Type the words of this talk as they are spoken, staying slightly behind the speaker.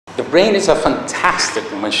brain is a fantastic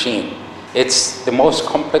machine. It's the most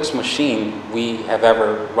complex machine we have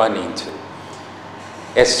ever run into.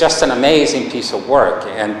 It's just an amazing piece of work,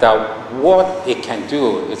 and what it can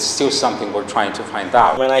do is still something we're trying to find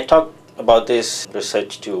out. When I talk about this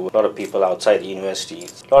research to a lot of people outside the university,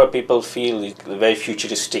 a lot of people feel it's very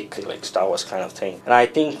futuristic, like Star Wars kind of thing. And I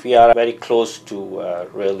think we are very close to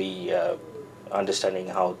really understanding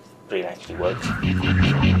how brain actually works.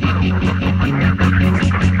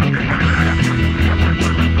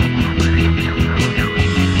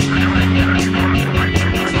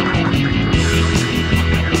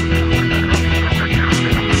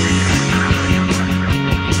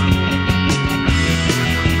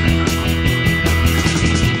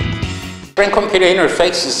 Brain-computer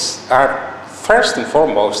interfaces are first and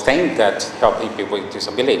foremost aimed at helping people with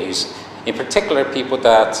disabilities, in particular people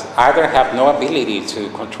that either have no ability to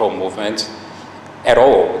control movement at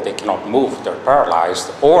all, they cannot move, they're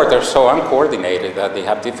paralyzed, or they're so uncoordinated that they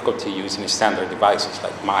have difficulty using standard devices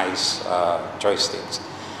like mice, joysticks.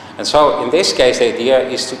 And so in this case, the idea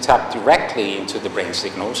is to tap directly into the brain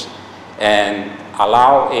signals and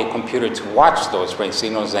allow a computer to watch those brain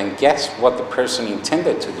signals and guess what the person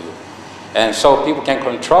intended to do. And so people can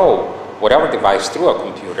control whatever device through a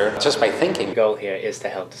computer just by thinking. The goal here is to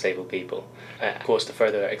help disabled people. Of course, to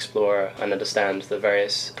further explore and understand the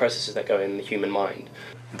various processes that go in the human mind.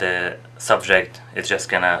 The subject is just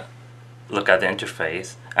gonna look at the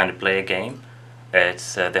interface and play a game.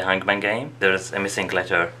 It's the hangman game. There's a missing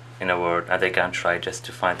letter in a word and they can try just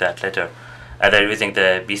to find that letter. And they're using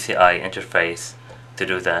the BCI interface to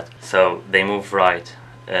do that. So they move right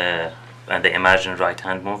and they imagine right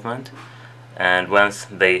hand movement. And once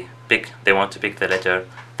they want to pick the letter,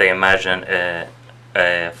 they imagine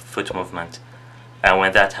a foot movement. And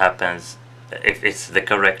when that happens, if it's the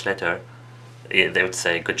correct letter, they would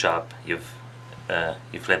say, "Good job, you've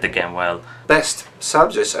played the game well." Best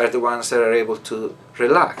subjects are the ones that are able to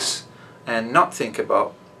relax and not think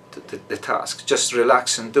about the task, just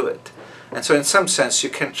relax and do it. And so in some sense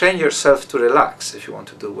you can train yourself to relax if you want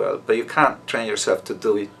to do well, but you can't train yourself to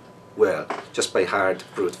do it well just by hard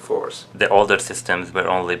brute force. The older systems were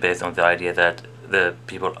only based on the idea that the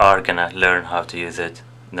people are gonna learn how to use it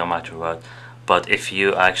no matter what. But if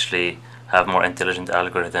you actually have more intelligent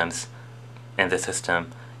algorithms in the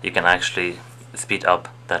system, you can actually speed up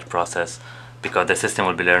that process because the system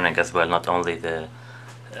will be learning as well, not only the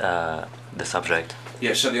subject.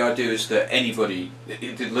 Yeah, so the idea is that anybody,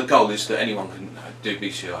 the goal is that anyone can do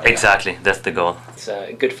BCI. Exactly, that's the goal. It's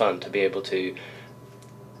good fun to be able to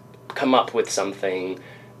come up with something,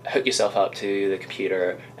 hook yourself up to the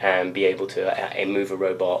computer and be able to move a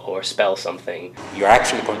robot or spell something. You're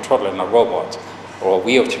actually controlling a robot or a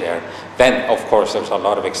wheelchair, then of course there's a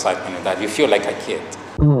lot of excitement in that. You feel like a kid.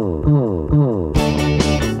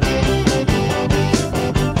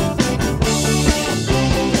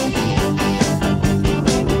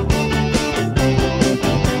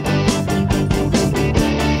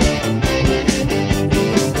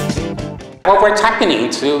 What we're tapping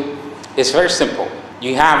into is very simple.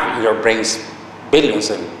 You have in your brains billions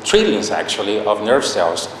and trillions actually of nerve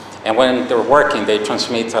cells, and when they're working they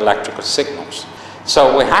transmit electrical signals.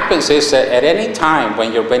 So what happens is that at any time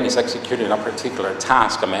when your brain is executing a particular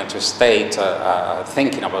task, a mental state,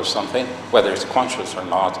 thinking about something, whether it's conscious or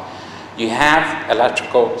not, you have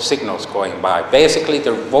electrical signals going by. Basically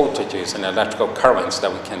they're voltages and electrical currents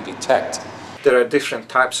that we can detect. There are different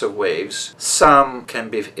types of waves. Some can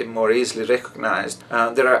be more easily recognized.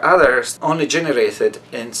 There are others only generated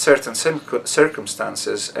in certain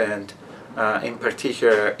circumstances, and in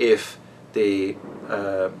particular if the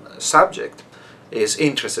subject is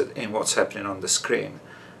interested in what's happening on the screen.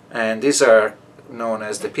 And these are known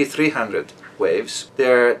as the P300 waves.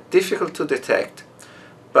 They're difficult to detect,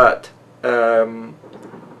 but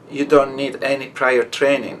you don't need any prior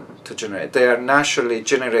training to generate. They are naturally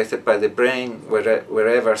generated by the brain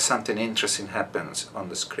wherever something interesting happens on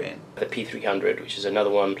the screen. The P300, which is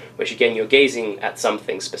another one, which again you're gazing at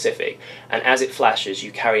something specific, and as it flashes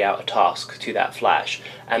you carry out a task to that flash,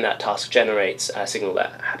 and that task generates a signal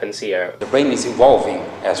that happens here. The brain is evolving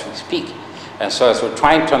as we speak, and so as we're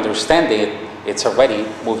trying to understand it, it's already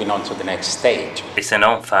moving on to the next stage. It's a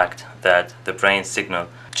known fact that the brain signal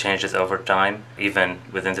changes over time. Even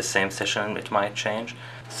within the same session it might change.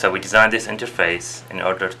 So we designed this interface in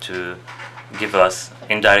order to give us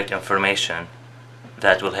indirect information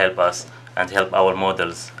that will help us and help our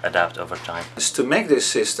models adapt over time. To make these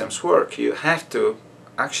systems work, you have to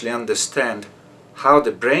actually understand how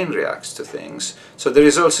the brain reacts to things. So there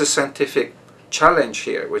is also a scientific challenge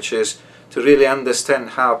here, which is to really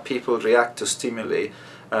understand how people react to stimuli,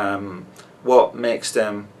 what makes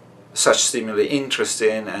them such stimuli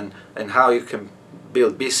interesting, and how you can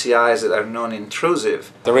build BCIs that are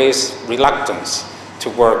non-intrusive. There is reluctance to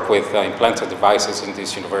work with implanted devices in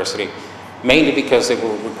this university, mainly because they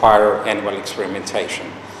will require animal experimentation.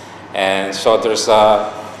 And so there's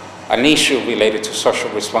an issue related to social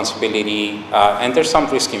responsibility, and there's some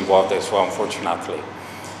risk involved as well, unfortunately.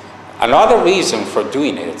 Another reason for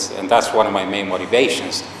doing it, and that's one of my main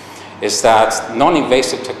motivations, is that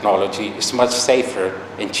non-invasive technology is much safer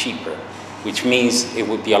and cheaper, which means it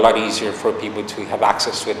would be a lot easier for people to have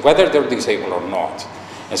access to it, whether they're disabled or not.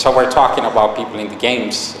 And so we're talking about people in the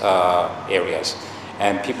games areas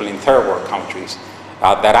and people in third world countries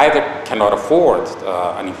that either cannot afford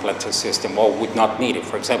an implanted system or would not need it.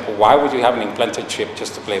 For example, why would you have an implanted chip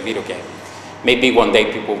just to play a video game? Maybe one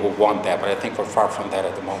day people will want that, but I think we're far from that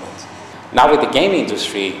at the moment. Now with the game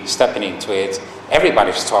industry stepping into it,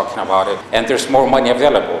 everybody's talking about it, and there's more money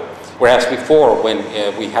available. Whereas before, when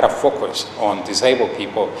we had a focus on disabled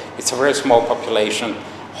people, it's a very small population,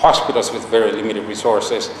 hospitals with very limited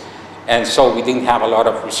resources, and so we didn't have a lot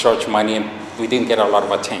of research money and we didn't get a lot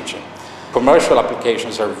of attention. Commercial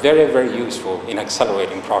applications are very, very useful in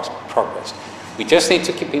accelerating progress. We just need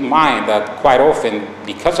to keep in mind that quite often,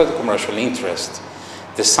 because of the commercial interest,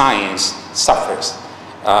 the science suffers.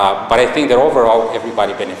 But I think that overall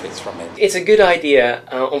everybody benefits from it. It's a good idea,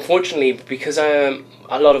 unfortunately, because a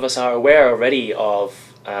lot of us are aware already of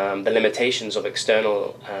the limitations of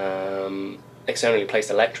externally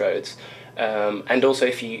placed electrodes, and also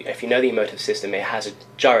if you know the emotive system, it has a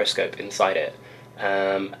gyroscope inside it,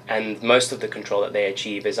 and most of the control that they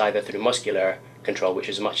achieve is either through muscular control, which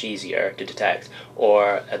is much easier to detect,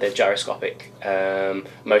 or the gyroscopic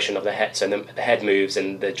motion of the head. So the head moves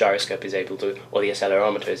and the gyroscope is able to, or the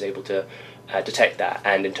accelerometer is able to detect that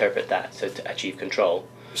and interpret that to achieve control.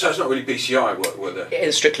 So it's not really BCI work there? It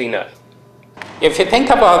is strictly no. If you think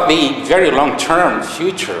about the very long-term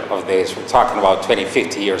future of this, we're talking about 20,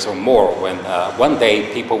 50 years or more, when one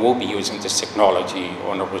day people will be using this technology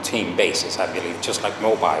on a routine basis, I believe, just like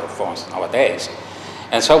mobile phones nowadays.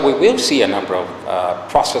 And so we will see a number of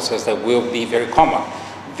processes that will be very common.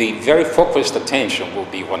 The very focused attention will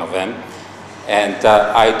be one of them. And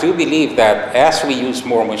I do believe that as we use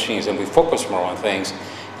more machines and we focus more on things,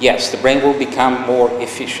 yes, the brain will become more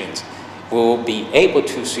efficient. We will be able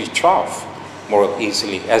to switch off more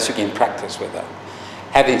easily as you gain practice with that.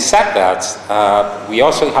 Having said that, we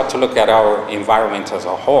also have to look at our environment as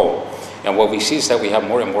a whole. And what we see is that we have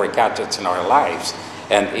more and more gadgets in our lives.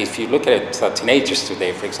 And if you look at teenagers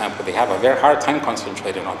today, for example, they have a very hard time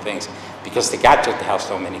concentrating on things because the gadget has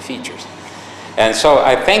so many features. And so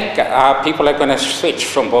I think people are going to switch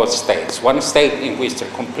from both states. One state in which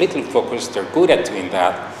they're completely focused, they're good at doing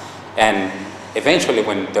that, and eventually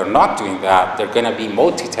when they're not doing that, they're going to be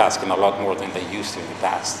multitasking a lot more than they used to in the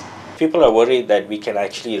past. People are worried that we can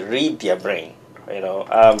actually read their brain,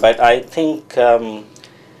 but I think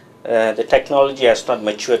the technology has not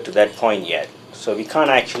matured to that point yet. So we can't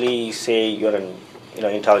actually say you're an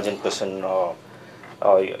intelligent person or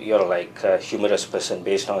you're like a humorous person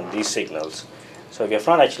based on these signals. So we have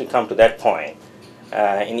not actually come to that point.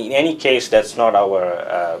 In any case, that's not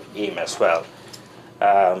our aim as well.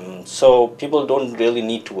 So people don't really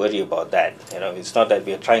need to worry about that. It's not that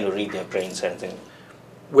we are trying to read their brains or anything.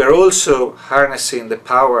 We're also harnessing the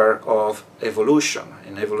power of evolution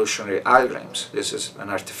in evolutionary algorithms. This is an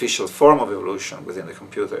artificial form of evolution within the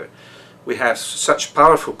computer. We have such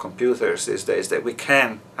powerful computers these days that we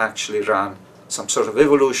can actually run some sort of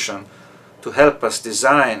evolution to help us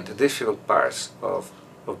design the difficult parts of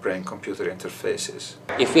brain-computer interfaces.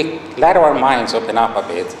 If we let our minds open up a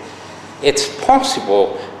bit, it's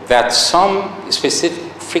possible that some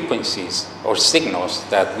specific frequencies or signals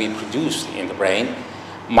that we produce in the brain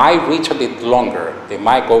might reach a bit longer. They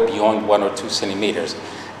might go beyond 1 or 2 centimeters.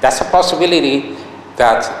 That's a possibility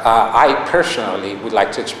that I personally would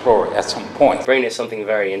like to explore at some point. Brain is something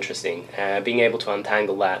very interesting. Being able to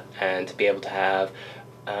untangle that and to be able to have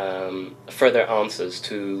further answers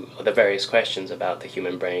to the various questions about the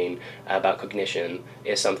human brain, about cognition,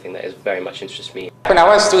 is something that is very much interests me. When I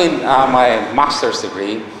was doing my master's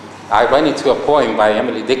degree, I ran into a poem by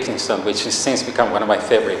Emily Dickinson, which has since become one of my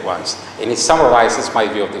favorite ones. And it summarizes my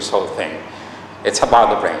view of this whole thing. It's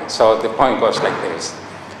about the brain. So the poem goes like this.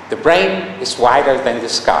 The brain is wider than the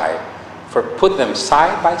sky, for put them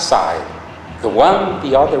side by side, the one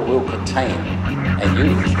the other will contain, and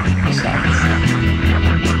you besides.